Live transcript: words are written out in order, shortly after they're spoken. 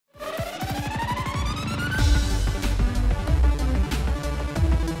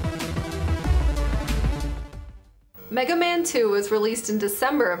Mega Man 2 was released in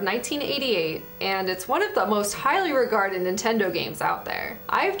December of 1988, and it's one of the most highly regarded Nintendo games out there.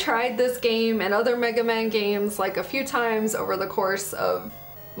 I've tried this game and other Mega Man games like a few times over the course of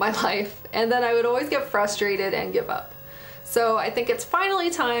my life, and then I would always get frustrated and give up. So I think it's finally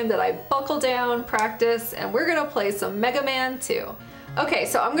time that I buckle down, practice, and we're gonna play some Mega Man 2. Okay,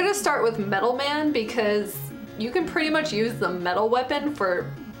 so I'm gonna start with Metal Man because you can pretty much use the metal weapon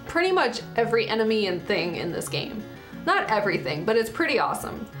for pretty much every enemy and thing in this game. Not everything, but it's pretty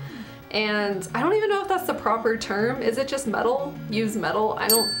awesome. And I don't even know if that's the proper term. Is it just metal? Use metal? I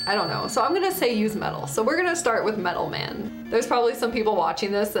don't know. So I'm gonna say use metal. So we're gonna start with Metal Man. There's probably some people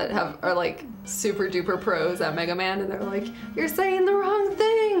watching this that are like super duper pros at Mega Man, and they're like, you're saying the wrong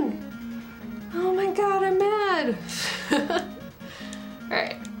thing. Oh my God, I'm mad. All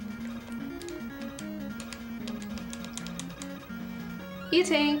right.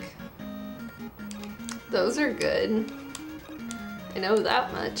 E-Tank. Those are good. I know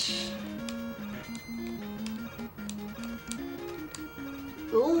that much.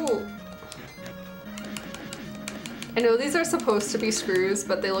 Ooh. I know these are supposed to be screws,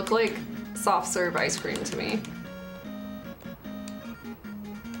 but they look like soft serve ice cream to me.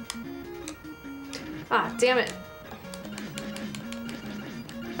 Ah, damn it.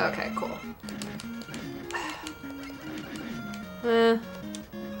 Okay, cool.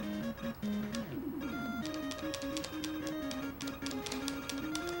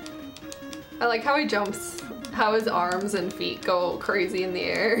 I like how he jumps, how his arms and feet go crazy in the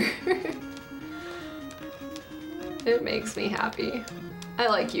air. It makes me happy. I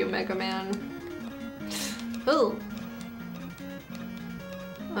like you, Mega Man. Ooh.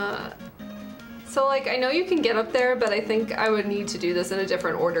 So like, I know you can get up there, but I think I would need to do this in a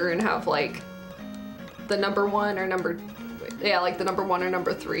different order and have like the number 1 or like the number 1 or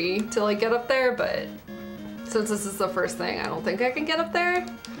number 3 to like get up there, but since this is the first thing, I don't think I can get up there.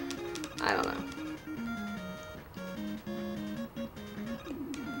 I don't know.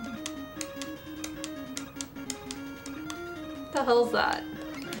 What the hell's that?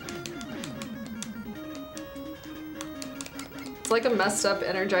 It's like a messed up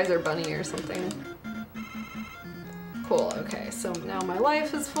Energizer bunny or something. Cool, okay, so now my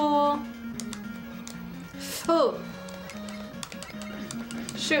life is full. Oh.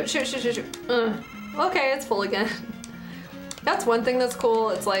 Shoot, shoot, shoot, shoot, shoot. Okay, it's full again. That's one thing that's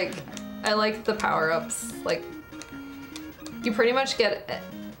cool. It's like, I like the power-ups. Like, you pretty much get,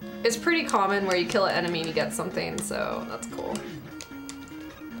 it's pretty common where you kill an enemy and you get something, so that's cool.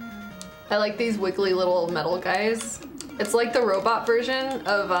 I like these wiggly little metal guys. It's like the robot version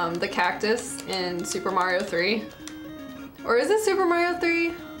of the cactus in Super Mario 3. Or is it Super Mario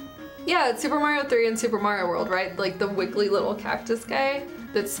 3? Yeah, it's Super Mario 3 and Super Mario World, right? Like the wiggly little cactus guy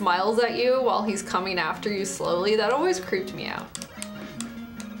that smiles at you while he's coming after you slowly. That always creeped me out.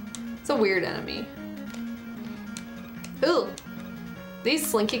 It's a weird enemy. Ooh, these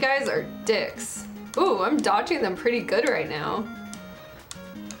slinky guys are dicks. Ooh, I'm dodging them pretty good right now.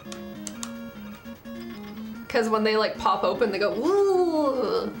 Because when they like pop open, they go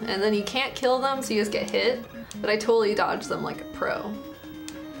woo, and then you can't kill them, so you just get hit. But I totally dodged them like a pro.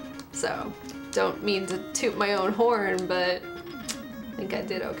 So, don't mean to toot my own horn, but I think I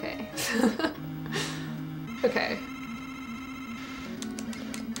did okay. Okay.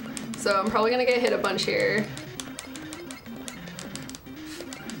 So I'm probably gonna get hit a bunch here.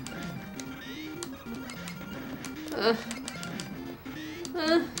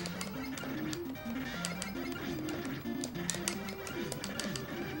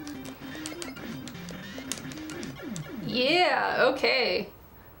 Yeah, okay.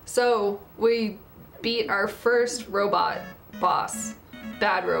 So we beat our first robot boss.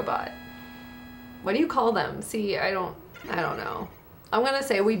 Bad robot. What do you call them? See, I don't know. I'm gonna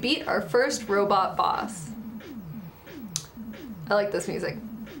say we beat our first robot boss. I like this music.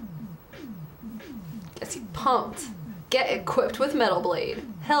 Gets you pumped. Get equipped with Metal Blade.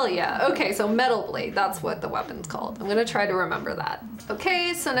 Hell yeah. Okay, so Metal Blade, that's what the weapon's called. I'm gonna try to remember that.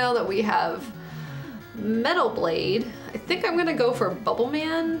 Okay, so now that we have Metal Blade, I think I'm gonna go for Bubble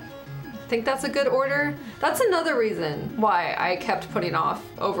Man. I think that's a good order. That's another reason why I kept putting off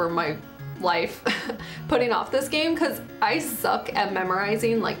over my life putting off this game, because I suck at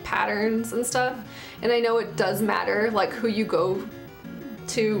memorizing like patterns and stuff, and I know it does matter like who you go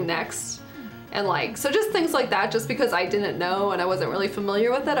to next, and like, so just things like that, just because I didn't know and I wasn't really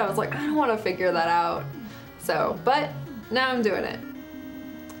familiar with it, I was like, I don't want to figure that out. So, but now I'm doing it.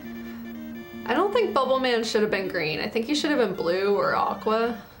 I don't think Bubble Man should have been green. I think he should have been blue or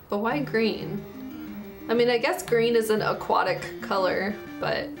aqua, but why green? I mean, I guess green is an aquatic color,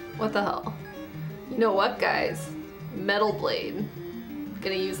 but what the hell? You know what, guys? Metal Blade.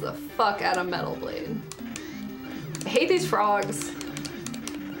 Gonna use the fuck out of Metal Blade. I hate these frogs.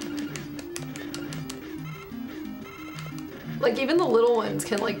 Like, even the little ones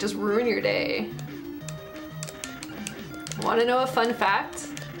can, like, just ruin your day. Want to know a fun fact?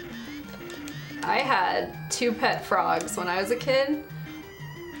 I had 2 pet frogs when I was a kid.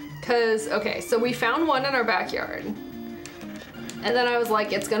 Cause, okay, so we found one in our backyard. And then I was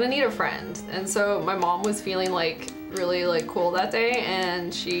like, it's gonna need a friend. And so my mom was feeling like really like cool that day,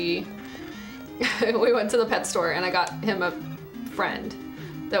 and she, we went to the pet store and I got him a friend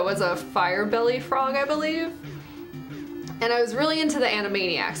that was a fire belly frog, I believe. And I was really into the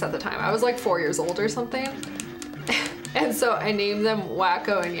Animaniacs at the time. I was like 4 years old or something. And so I named them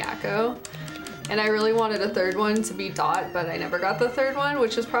Wacko and Yakko. And I really wanted a third one to be Dot, but I never got the third one,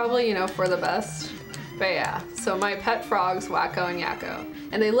 which is probably, you know, for the best. But yeah, so my pet frogs, Wacko and Yakko.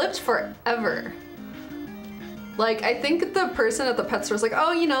 And they lived forever. Like, I think the person at the pet store was like,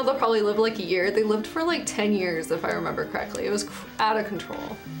 oh, you know, they'll probably live like a year. They lived for like 10 years, if I remember correctly. It was out of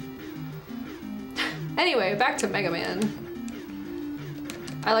control. Anyway, back to Mega Man.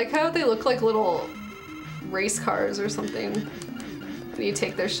 I like how they look like little race cars or something when you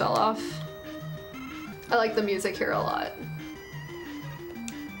take their shell off. I like the music here a lot.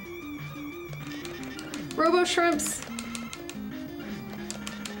 Robo Shrimps.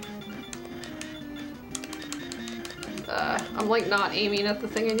 I'm like not aiming at the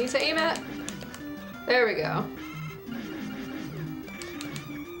thing I need to aim at. There we go.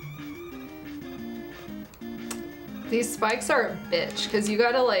 These spikes are a bitch because you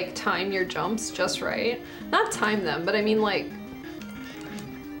gotta like time your jumps just right. Not time them, but I mean like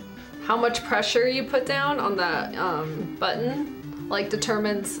how much pressure you put down on the button like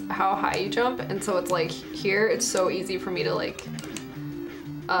determines how high you jump. And so it's like here it's so easy for me to like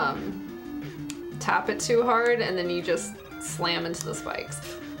tap it too hard and then you just slam into the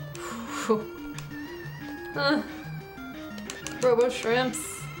spikes. Robo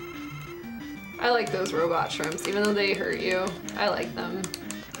Shrimps. I like those robot shrimps, even though they hurt you. I like them.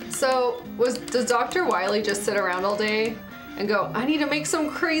 So, does Dr. Wily just sit around all day and go, I need to make some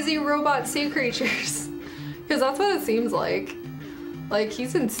crazy robot sea creatures? Because that's what it seems like. Like,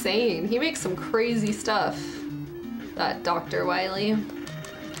 he's insane. He makes some crazy stuff. That Dr. Wily.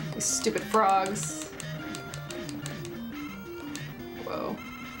 These stupid frogs. Whoa.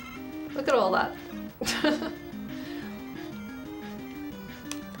 Look at all that.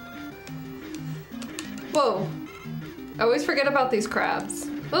 Whoa. I always forget about these crabs.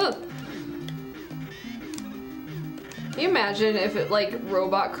 Ugh. Can you imagine if it like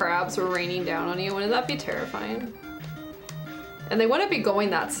robot crabs were raining down on you? Wouldn't that be terrifying? And they wouldn't be going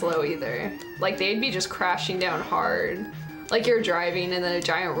that slow either. Like they'd be just crashing down hard. Like you're driving and then a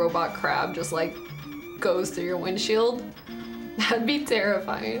giant robot crab just like goes through your windshield. That'd be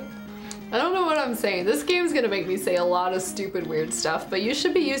terrifying. I don't know what I'm saying. This game's gonna make me say a lot of stupid weird stuff, but you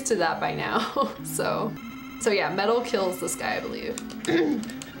should be used to that by now. So yeah, metal kills this guy, I believe.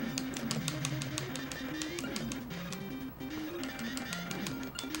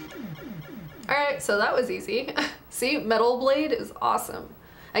 Alright, so that was easy. See, Metal Blade is awesome.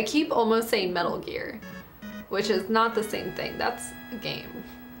 I keep almost saying Metal Gear, which is not the same thing. That's a game.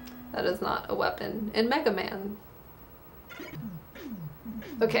 That is not a weapon in Mega Man.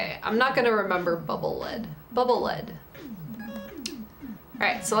 Okay, I'm not gonna remember Bubble Lead. Bubble Lead.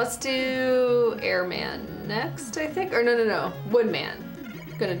 Alright, so let's do Airman next, I think. Or no. Woodman.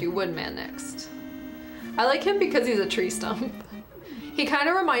 Gonna do Woodman next. I like him because he's a tree stump. He kind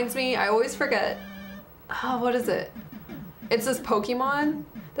of reminds me, I always forget. Oh, what is it? It's this Pokemon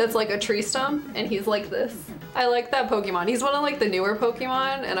that's like a tree stump and he's like this. I like that Pokemon. He's one of like the newer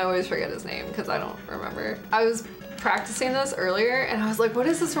Pokemon and I always forget his name because I don't remember. I was practicing this earlier and I was like, what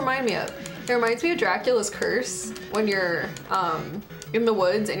does this remind me of? It reminds me of Dracula's Curse when you're in the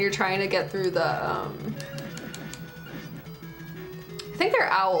woods and you're trying to get through the I think they're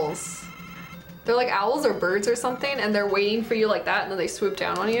owls. They're like owls or birds or something and they're waiting for you like that and then they swoop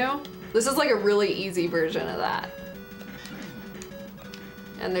down on you. This is like a really easy version of that.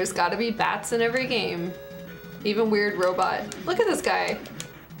 And there's gotta be bats in every game. Even weird robot. Look at this guy.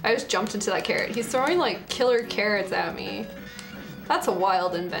 I just jumped into that carrot. He's throwing like killer carrots at me. That's a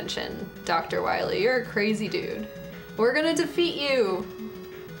wild invention, Dr. Wily. You're a crazy dude. We're gonna defeat you.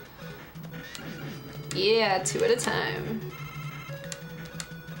 Yeah, 2 at a time.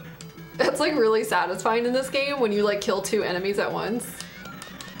 That's like really satisfying in this game when you like kill 2 enemies at once.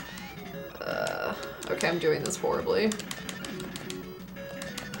 Okay, I'm doing this horribly.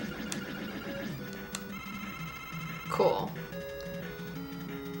 Cool.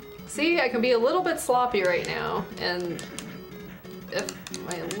 See, I can be a little bit sloppy right now, and if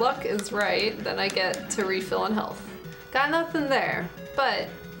my luck is right, then I get to refill on health. Got nothing there, but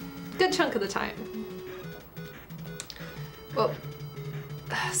good chunk of the time. Well,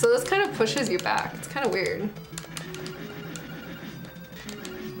 so this kind of pushes you back. It's kind of weird.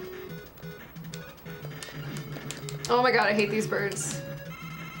 Oh my god, I hate these birds.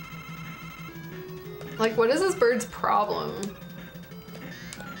 Like, what is this bird's problem?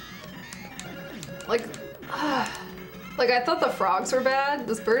 Like, like I thought the frogs were bad.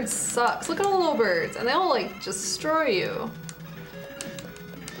 This bird sucks. Look at all the little birds, and they all like destroy you.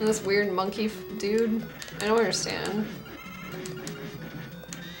 And this weird monkey dude, I don't understand.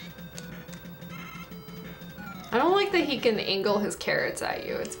 I don't like that he can angle his carrots at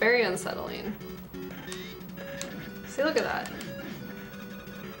you. It's very unsettling. See, look at that.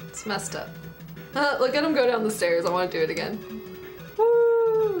 It's messed up. Look at him go down the stairs. I want to do it again.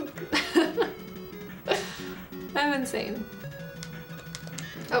 Woo! I'm insane.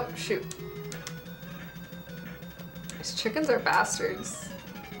 Oh, shoot. These chickens are bastards.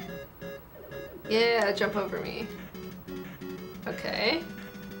 Yeah, jump over me. Okay.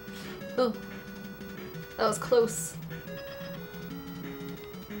 Oh, that was close.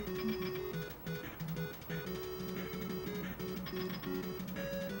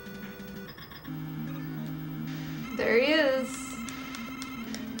 There he is.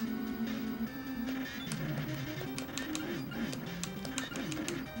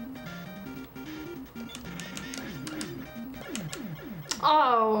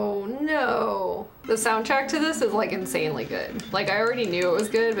 Oh no. The soundtrack to this is like insanely good. Like I already knew it was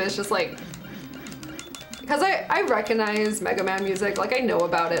good, but it's just like, because I recognize Mega Man music, like I know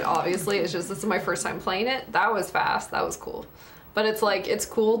about it obviously, it's just this is my first time playing it. That was fast, that was cool. But it's like, it's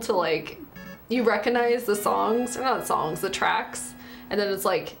cool to like, you recognize the songs, or not songs, the tracks, and then it's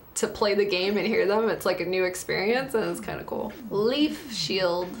like to play the game and hear them, it's like a new experience and it's kind of cool. Leaf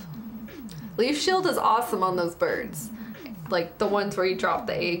Shield. Leaf Shield is awesome on those birds. Like the ones where you drop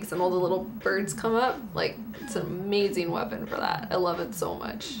the eggs and all the little birds come up, like it's an amazing weapon for that. I love it so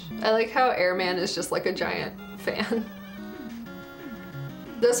much. I like how Airman is just like a giant fan.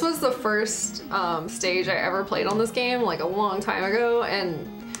 This was the first stage I ever played on this game, like a long time ago, and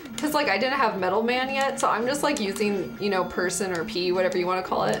because like I didn't have Metal Man yet, so I'm just like using, you know, person or P, whatever you want to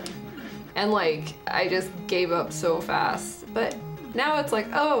call it, and like I just gave up so fast. But now it's like,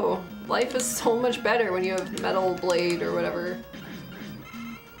 oh, life is so much better when you have Metal Blade or whatever.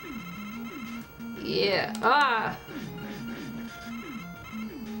 Yeah. Ah!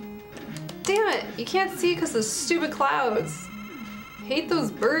 Damn it! You can't see because of stupid clouds. Hate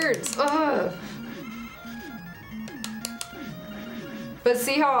those birds. Ugh. But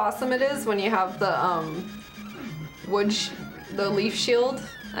see how awesome it is when you have the the leaf shield?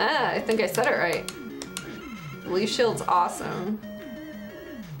 Ah, I think I said it right. The leaf shield's awesome.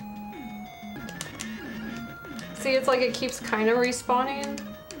 See, it's like it keeps kind of respawning,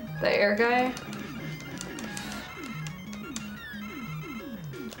 the air guy.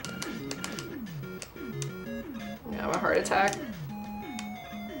 I have a heart attack.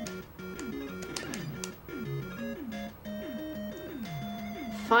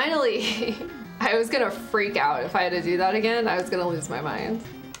 Finally! I was gonna freak out if I had to do that again. I was gonna lose my mind.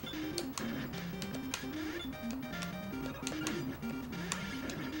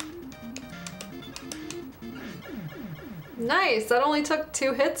 Nice! That only took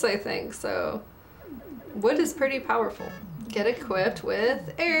 2 hits, I think, so wood is pretty powerful. Get equipped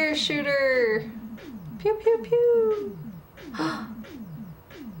with air shooter! Pew pew pew!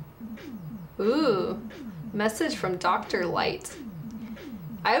 Ooh, message from Dr. Light.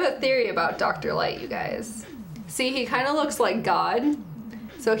 I have a theory about Dr. Light, you guys. See, he kind of looks like God.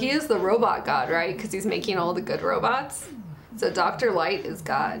 So he is the robot god, right? Because he's making all the good robots. So Dr. Light is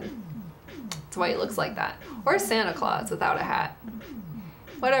God. That's why he looks like that. Or Santa Claus without a hat.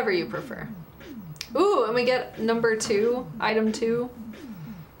 Whatever you prefer. Ooh, and we get number 2, item 2.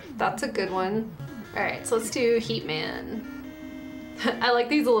 That's a good one. All right, so let's do Heat Man. I like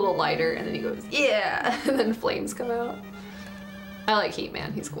these a little lighter, and then he goes, yeah, and then flames come out. I like Heat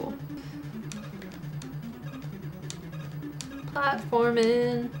Man, he's cool.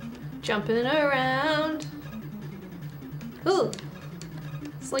 Platforming, jumping around. Ooh,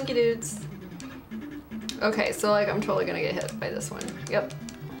 slinky dudes. Okay, so like I'm totally gonna get hit by this one. Yep.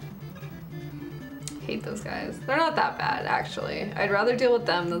 Hate those guys. They're not that bad, actually. I'd rather deal with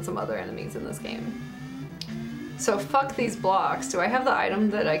them than some other enemies in this game. So fuck these blocks. Do I have the item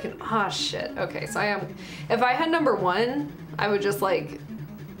that I can, ah shit. Okay, so I am, if I had number 1, I would just like,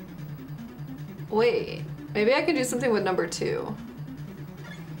 wait, maybe I can do something with number 2.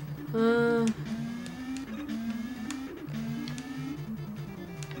 Oh,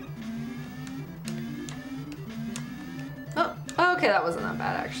 okay, that wasn't that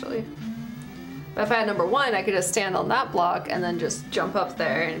bad actually. But if I had number 1, I could just stand on that block and then just jump up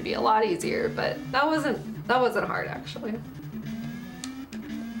there and it'd be a lot easier, but that wasn't hard actually.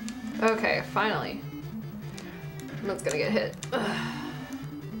 Okay, finally. That's gonna get hit. Ugh.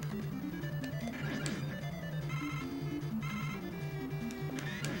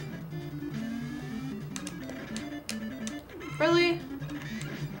 Really?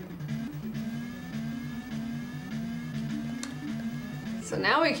 So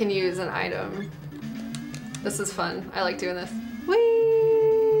now we can use an item. This is fun. I like doing this.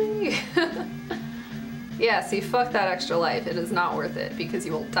 Whee! Yeah, see, fuck that extra life. It is not worth it because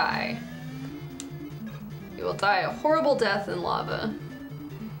you will die. You will die a horrible death in lava.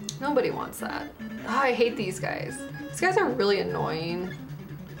 Nobody wants that. Oh, I hate these guys. These guys are really annoying.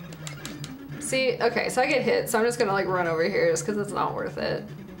 See, okay, so I get hit, so I'm just gonna like run over here just because it's not worth it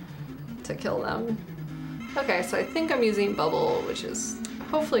to kill them. Okay, so I think I'm using bubble, which is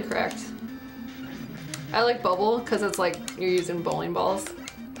hopefully correct. I like bubble because it's like you're using bowling balls.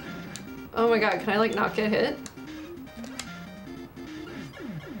 Oh my god, can I like not get hit?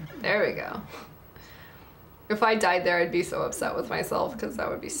 There we go. If I died there, I'd be so upset with myself because that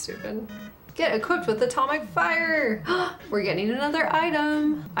would be stupid. Get equipped with atomic fire! We're getting another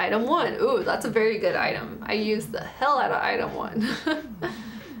item. Item 1. Ooh, that's a very good item. I used the hell out of item 1.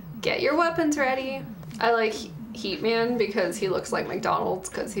 Get your weapons ready. I like Heat Man because he looks like McDonald's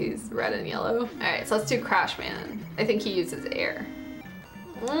because he's red and yellow. Alright, so let's do Crash Man. I think he uses air.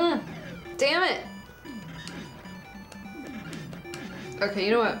 Damn it! Okay,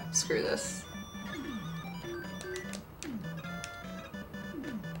 you know what? Screw this.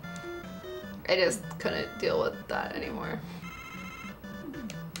 I just couldn't deal with that anymore.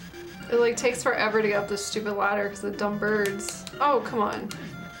 It like takes forever to get up this stupid ladder because of dumb birds. Oh, come on.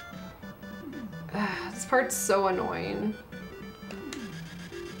 This part's so annoying.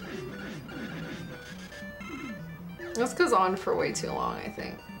 This goes on for way too long, I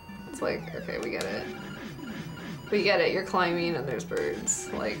think. It's like, okay, we get it. We get it, you're climbing and there's birds.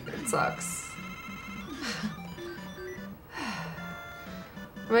 Like, it sucks.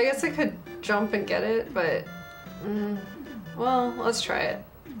 I guess I could jump and get it, but well, let's try it.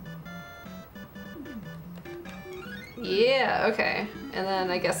 Yeah, okay. And then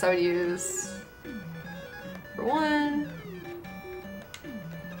I guess I would use for 1.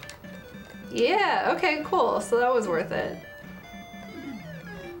 Yeah, okay, cool. So that was worth it.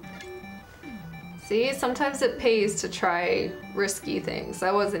 See, sometimes it pays to try risky things.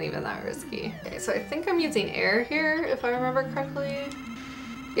 That wasn't even that risky. Okay, so I think I'm using air here, if I remember correctly.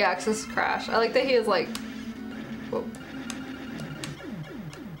 Yeah, because this is Crash. I like that he is like, whoa.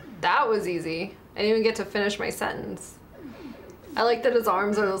 That was easy. I didn't even get to finish my sentence. I like that his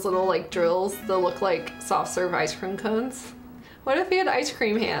arms are those little like drills that look like soft serve ice cream cones. What if he had ice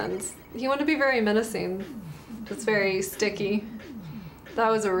cream hands? He wouldn't be very menacing. Just very sticky. That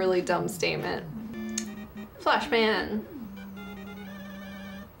was a really dumb statement. Flashman.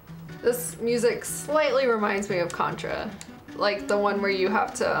 This music slightly reminds me of Contra. Like the one where you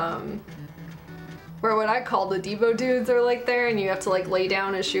have to, where what I call the Devo dudes are like there and you have to like lay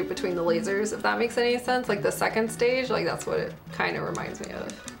down and shoot between the lasers, if that makes any sense. Like the second stage, like that's what it kind of reminds me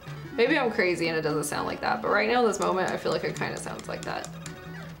of. Maybe I'm crazy and it doesn't sound like that, but right now, this moment, I feel like it kind of sounds like that.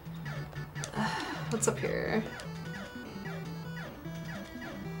 What's up here?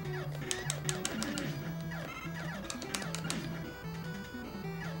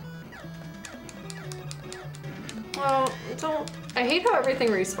 Well, I hate how everything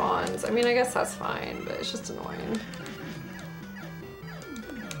respawns. I mean, I guess that's fine, but it's just annoying.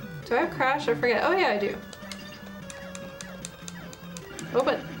 Do I have Crash? I forget. Oh yeah, I do.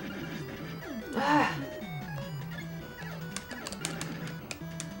 Open. Ah.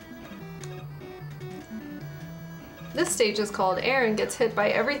 This stage is called Erin gets hit by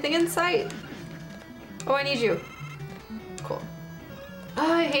everything in sight. Oh, I need you. Cool.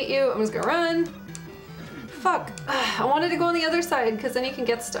 Oh, I hate you. I'm just gonna run. Fuck. I wanted to go on the other side because then you can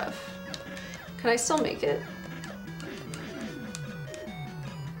get stuff. Can I still make it?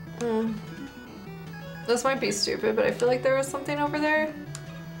 This might be stupid, but I feel like there was something over there.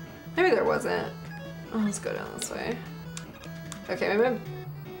 Maybe there wasn't. Oh, let's go down this way. Okay, maybe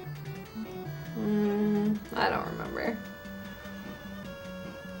I don't remember.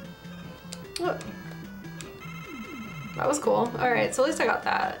 What? That was cool. Alright, so at least I got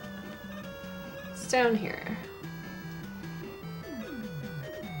that. It's down here.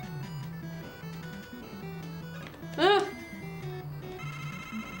 Ah!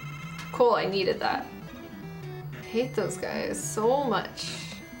 Cool, I needed that. I hate those guys so much.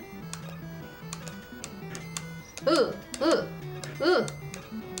 Ugh, ugh, ugh.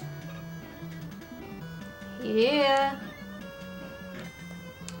 Yeah.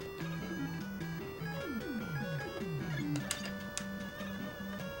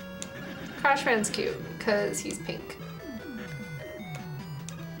 Crashman's cute because he's pink.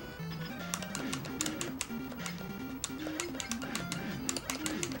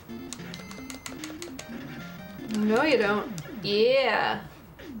 No, you don't. Yeah.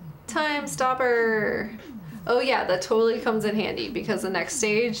 Time stopper. Oh yeah, that totally comes in handy because the next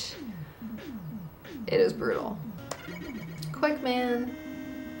stage, it is brutal. Quick man.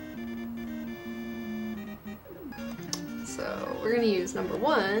 So we're gonna use number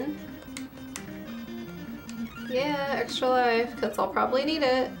 1. Yeah, extra life, because I'll probably need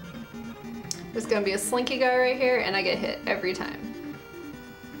it. There's gonna be a slinky guy right here, and I get hit every time.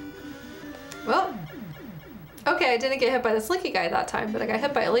 Well, okay, I didn't get hit by the slinky guy that time, but I got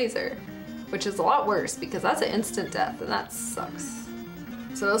hit by a laser, which is a lot worse because that's an instant death, and that sucks.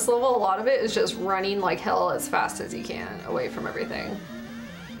 So this level, a lot of it is just running like hell as fast as you can away from everything.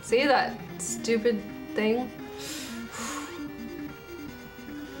 See that stupid thing?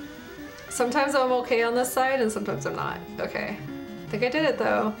 Sometimes I'm okay on this side and sometimes I'm not. Okay, I think I did it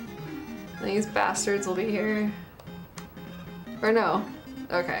though. These bastards will be here. Or no,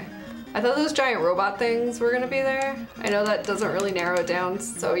 okay. I thought those giant robot things were gonna be there. I know that doesn't really narrow it down,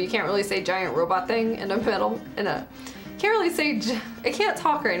 so you can't really say giant robot thing in a can't really say, I can't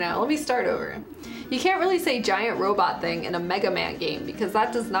talk right now, let me start over. You can't really say giant robot thing in a Mega Man game because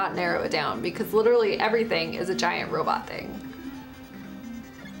that does not narrow it down because literally everything is a giant robot thing.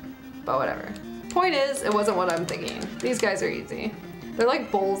 But whatever. Point is, it wasn't what I'm thinking. These guys are easy. They're like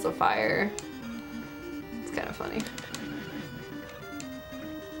bowls of fire. It's kind of funny.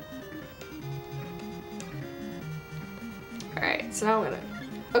 Alright, so now I'm gonna...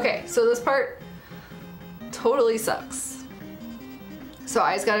 Okay, so this part totally sucks. So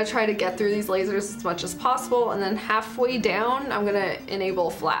I just gotta try to get through these lasers as much as possible, and then halfway down, I'm gonna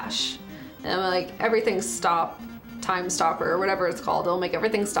enable flash. And I'm like, everything stop, time stopper, or whatever it's called. It'll make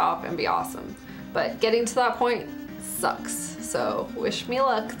everything stop and be awesome. But getting to that point sucks. So wish me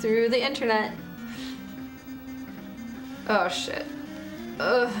luck through the internet. Oh shit.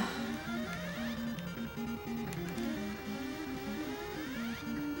 Ugh.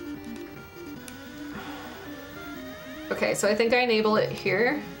 Okay, so I think I enable it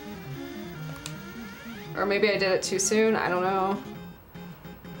here. Or maybe I did it too soon, I don't know.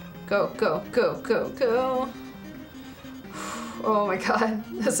 Go, go, go, go, go. Oh my god,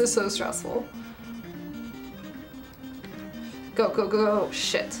 this is so stressful. Go, go, go,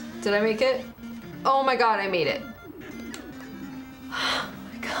 shit. Did I make it? Oh my god, I made it. Oh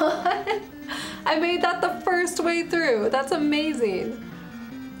my god. I made that the first way through. That's amazing.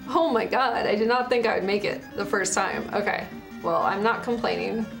 Oh my god, I did not think I would make it the first time. Okay, well, I'm not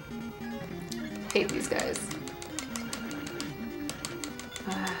complaining. Hate these guys.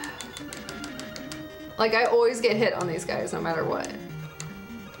 Like, I always get hit on these guys no matter what.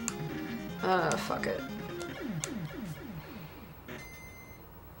 Fuck it.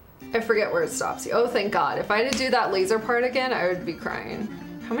 I forget where it stops you. Oh, thank god. If I had to do that laser part again, I would be crying.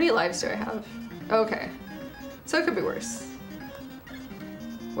 How many lives do I have? Okay. So it could be worse.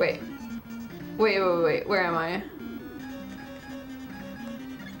 Wait. Wait, wait, wait, where am I?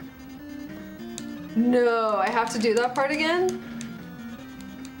 No, I have to do that part again?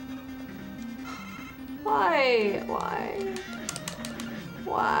 Why? Why?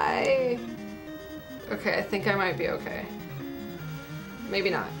 Why? Okay, I think I might be okay. Maybe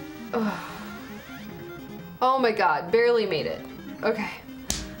not. Ugh. Oh my god, barely made it. Okay.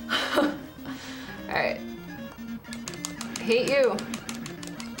 Alright. Hate you.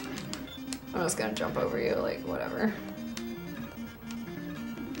 I'm just gonna jump over you, like, whatever.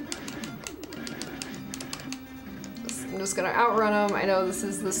 I'm just gonna outrun him. I know this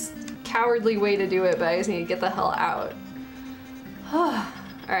is this cowardly way to do it, but I just need to get the hell out.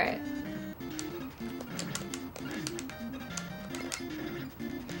 Alright.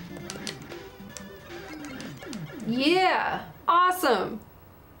 Yeah! Awesome!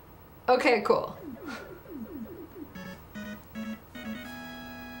 Okay, cool.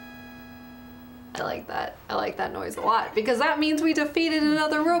 I like that. I like that noise a lot because that means we defeated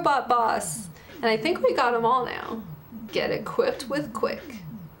another robot boss. And I think we got them all now. Get equipped with quick.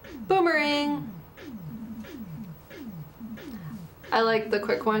 Boomerang! I like the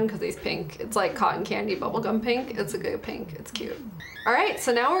quick one because he's pink. It's like cotton candy bubblegum pink. It's a good pink. It's cute. Alright,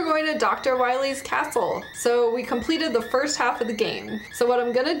 so now we're going to Dr. Wily's castle. So we completed the first half of the game. So what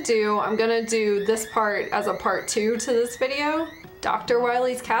I'm gonna do this part as a part 2 to this video. Dr.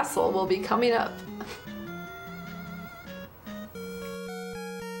 Wily's castle will be coming up.